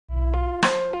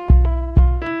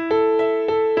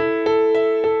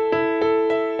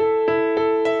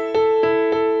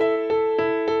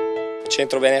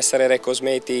Centro benessere Re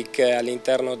Cosmetic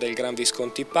all'interno del Gran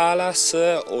Visconti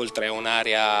Palace, oltre a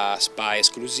un'area spa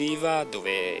esclusiva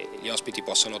dove gli ospiti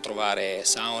possono trovare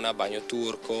sauna, bagno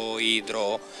turco,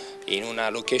 idro, in una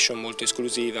location molto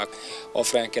esclusiva.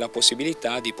 Offre anche la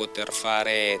possibilità di poter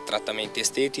fare trattamenti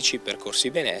estetici,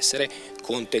 percorsi benessere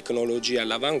con tecnologie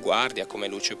all'avanguardia come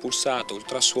luce pulsata,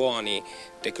 ultrasuoni,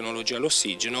 tecnologia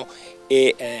all'ossigeno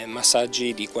e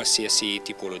massaggi di qualsiasi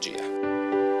tipologia.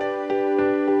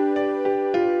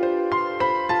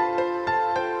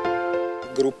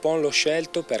 Groupon l'ho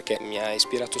scelto perché mi ha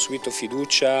ispirato subito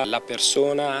fiducia la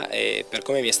persona e per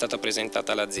come mi è stata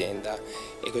presentata l'azienda,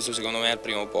 e questo secondo me è al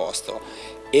primo posto,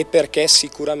 e perché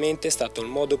sicuramente è stato il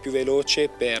modo più veloce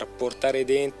per portare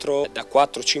dentro da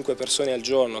 4-5 persone al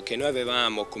giorno che noi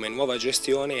avevamo come nuova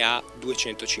gestione a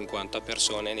 250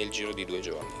 persone nel giro di 2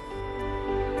 giorni.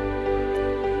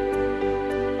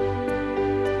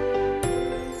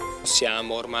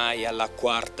 Siamo ormai alla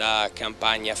quarta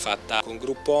campagna fatta con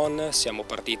Groupon, siamo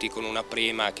partiti con una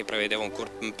prima che prevedeva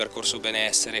un percorso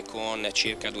benessere con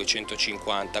circa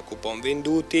 250 coupon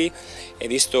venduti e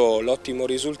visto l'ottimo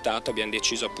risultato abbiamo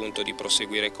deciso appunto di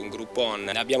proseguire con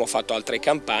Groupon. Abbiamo fatto altre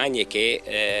campagne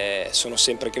che sono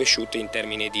sempre cresciute in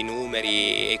termini di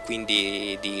numeri e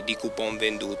quindi di coupon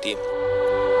venduti.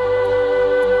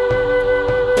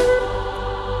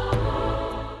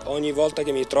 Ogni volta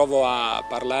che mi trovo a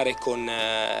parlare con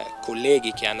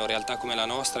colleghi che hanno realtà come la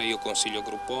nostra io consiglio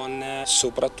Groupon,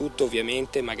 soprattutto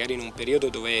ovviamente magari in un periodo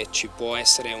dove ci può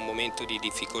essere un momento di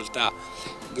difficoltà.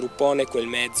 Groupon è quel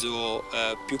mezzo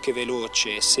più che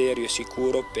veloce, serio e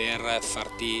sicuro per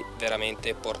farti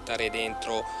veramente portare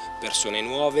dentro persone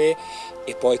nuove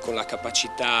e poi con la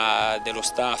capacità dello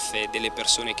staff e delle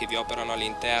persone che vi operano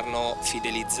all'interno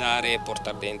fidelizzare e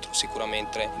portare dentro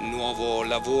sicuramente nuovo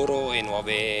lavoro e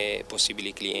nuove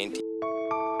possibili clienti.